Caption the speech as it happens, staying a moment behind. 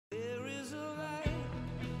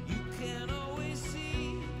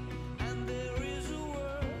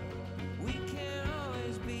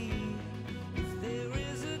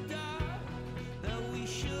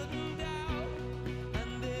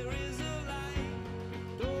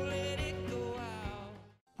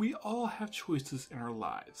all have choices in our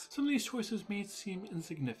lives. Some of these choices may seem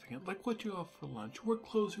insignificant, like what you have for lunch, what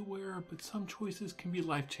clothes you wear, but some choices can be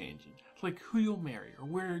life-changing, like who you'll marry or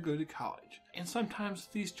where to go to college. And sometimes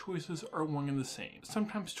these choices are one and the same.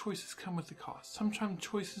 Sometimes choices come with a cost. Sometimes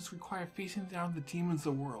choices require facing down the demons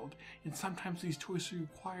of the world, and sometimes these choices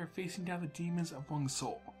require facing down the demons of one's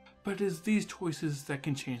soul. But it is these choices that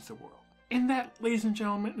can change the world. And that, ladies and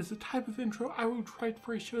gentlemen, is the type of intro I would write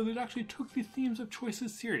for a show that actually took the themes of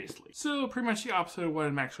choices seriously. So pretty much the opposite of what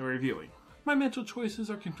I'm actually reviewing. My Mental Choices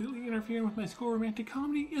Are Completely Interfering with My School Romantic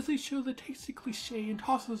Comedy is a show that takes the cliche and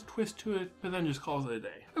tosses a twist to it, but then just calls it a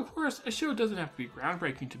day. Of course, a show doesn't have to be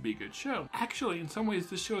groundbreaking to be a good show. Actually, in some ways,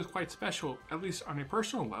 this show is quite special, at least on a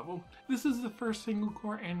personal level. This is the first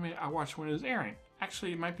single-core anime I watched when it was airing.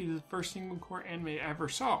 Actually, it might be the first single-core anime I ever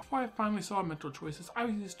saw. Before I finally saw Mental Choices, I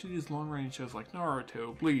was used to these long-running shows like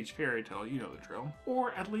Naruto, Bleach, Fairy Tail, you know the drill.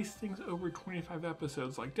 Or at least things over 25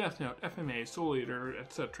 episodes like Death Note, FMA, Soul Eater,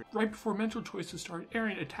 etc. Right before Mental Choices started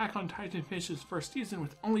airing, Attack on Titan finished its first season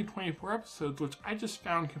with only 24 episodes, which I just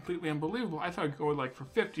found completely unbelievable. I thought it'd go like for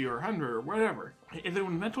 50 or 100 or whatever. And then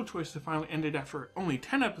when Mental Choices finally ended after only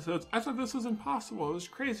 10 episodes, I thought this was impossible. It was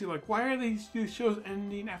crazy. Like, why are these shows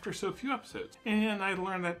ending after so few episodes? And I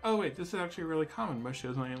learned that, oh wait, this is actually really common. Most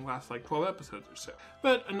shows only last like 12 episodes or so.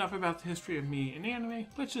 But enough about the history of me and anime.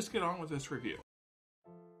 Let's just get on with this review.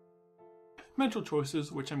 Mental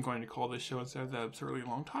Choices, which I'm going to call this show instead of that absurdly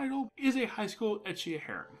long title, is a high school ecchi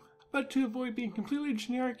harem. But to avoid being completely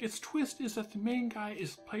generic, its twist is that the main guy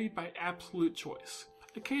is played by absolute choice.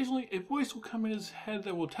 Occasionally, a voice will come in his head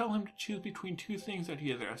that will tell him to choose between two things that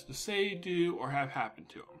he either has to say, do, or have happen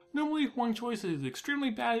to him. Normally, one choice is extremely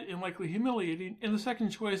bad and likely humiliating, and the second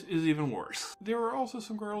choice is even worse. There are also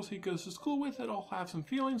some girls he goes to school with that all have some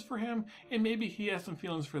feelings for him, and maybe he has some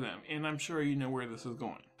feelings for them, and I'm sure you know where this is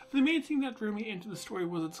going. The main thing that drew me into the story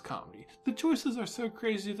was its comedy. The choices are so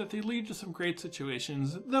crazy that they lead to some great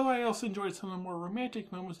situations, though I also enjoyed some of the more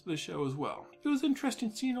romantic moments of the show as well. It was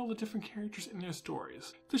interesting seeing all the different characters in their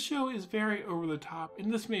stories. The show is very over the top,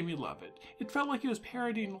 and this made me love it. It felt like it was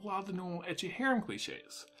parodying a lot of the normal ecchi harem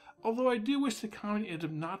cliches. Although I do wish the comedy ended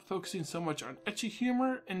up not focusing so much on ecchi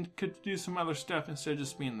humor and could do some other stuff instead of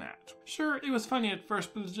just being that. Sure, it was funny at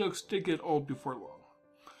first, but the jokes did get old before long.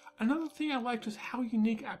 Another thing I liked was how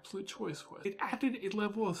unique Absolute Choice was. It added a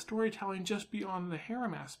level of storytelling just beyond the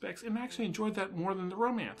harem aspects, and I actually enjoyed that more than the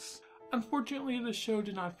romance. Unfortunately, the show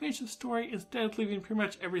did not finish the story, instead leaving pretty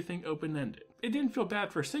much everything open-ended. It didn't feel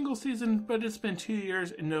bad for a single season, but it's been 2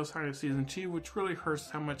 years and no sign of season 2, which really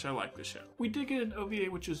hurts how much I like the show. We did get an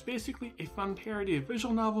OVA, which was basically a fun parody of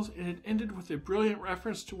visual novels, and it ended with a brilliant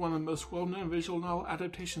reference to one of the most well-known visual novel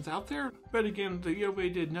adaptations out there. But again, the OVA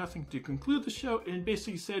did nothing to conclude the show, and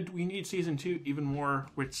basically said we need season 2 even more,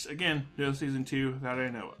 which again, no season 2 that I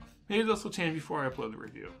know of. Maybe this will change before I upload the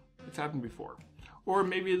review. It's happened before. Or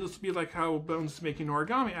maybe this will be like how Bones is making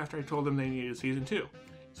Origami after I told them they needed season 2.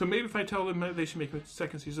 So maybe if I tell them that they should make a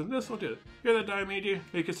second season of this, I'll do it. Hear that, Diomedia?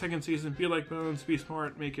 Make a second season, be like Bones, be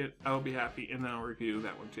smart, make it, I'll be happy, and then I'll review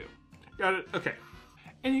that one too. Got it? Okay.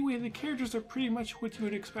 Anyway, the characters are pretty much what you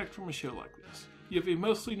would expect from a show like this. You have a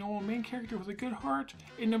mostly normal main character with a good heart,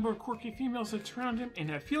 a number of quirky females that surround him and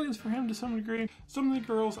have feelings for him to some degree. Some of the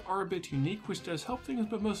girls are a bit unique, which does help things,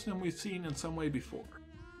 but most of them we've seen in some way before.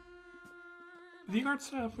 The art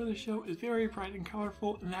style for the show is very bright and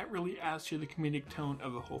colorful, and that really adds to the comedic tone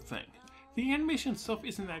of the whole thing. The animation itself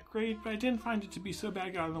isn't that great, but I didn't find it to be so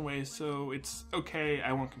bad got in the way, so it's okay,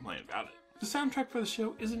 I won't complain about it. The soundtrack for the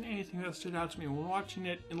show isn't anything that stood out to me when watching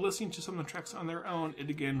it, and listening to some of the tracks on their own, it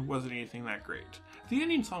again wasn't anything that great. The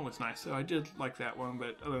ending song was nice, so I did like that one,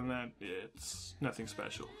 but other than that, it's nothing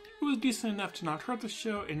special. It was decent enough to not hurt the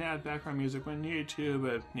show and add background music when needed to,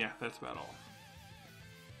 but yeah, that's about all.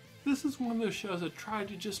 This is one of those shows that tried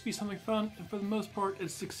to just be something fun, and for the most part,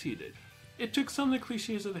 it succeeded. It took some of the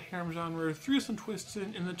cliches of the harem genre, threw some twists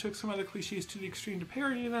in, and then took some other cliches to the extreme to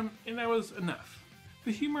parody them, and that was enough.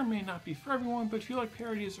 The humor may not be for everyone, but if you like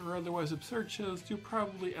parodies or otherwise absurd shows, you'll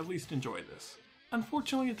probably at least enjoy this.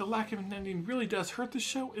 Unfortunately, the lack of an ending really does hurt the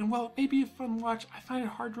show, and while it may be a fun watch, I find it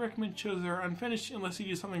hard to recommend shows that are unfinished unless you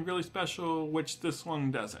do something really special, which this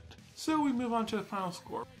one doesn't. So we move on to the final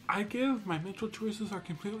score. I give My Mental Choices Are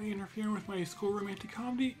Completely Interfering with My School Romantic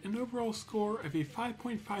Comedy an overall score of a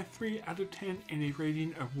 5.53 out of 10 and a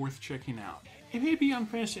rating of worth checking out. It may be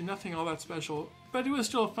unfinished and nothing all that special, but it was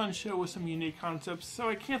still a fun show with some unique concepts, so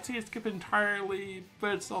I can't say skip it entirely,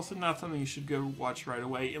 but it's also not something you should go watch right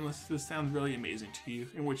away unless this sounds really amazing to you,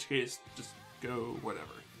 in which case, just go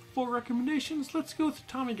whatever. For recommendations, let's go with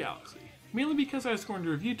Tommy Galaxy. mainly because I was going to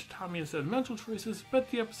review Tatami instead of Mental Choices, but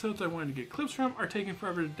the episodes I wanted to get clips from are taking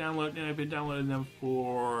forever to download, and I've been downloading them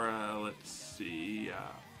for, oh, it's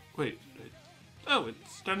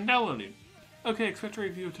done downloading. Okay, expect a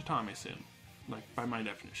review of Tatami soon. Like, by my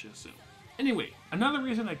definition, soon. Anyway, another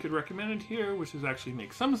reason I could recommend it here, which does actually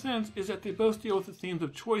make some sense, is that they both deal with the themes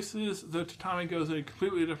of choices, though Tatami goes in a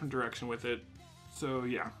completely different direction with it. So,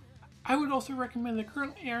 yeah. I would also recommend the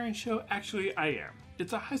currently airing show Actually I Am.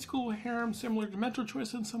 It's a high school harem similar to Mental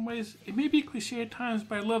Choice in some ways. It may be cliche at times,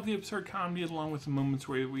 but I love the absurd comedy along with the moments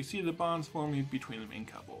where we see the bonds forming between the main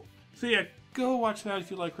couple. So yeah, go watch that if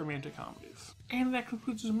you like romantic comedies. And that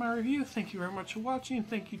concludes my review. Thank you very much for watching.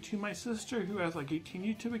 Thank you to my sister, who has like 18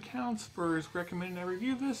 YouTube accounts, for recommending I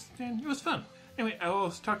review this, and it was fun. Anyway, I will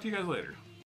talk to you guys later.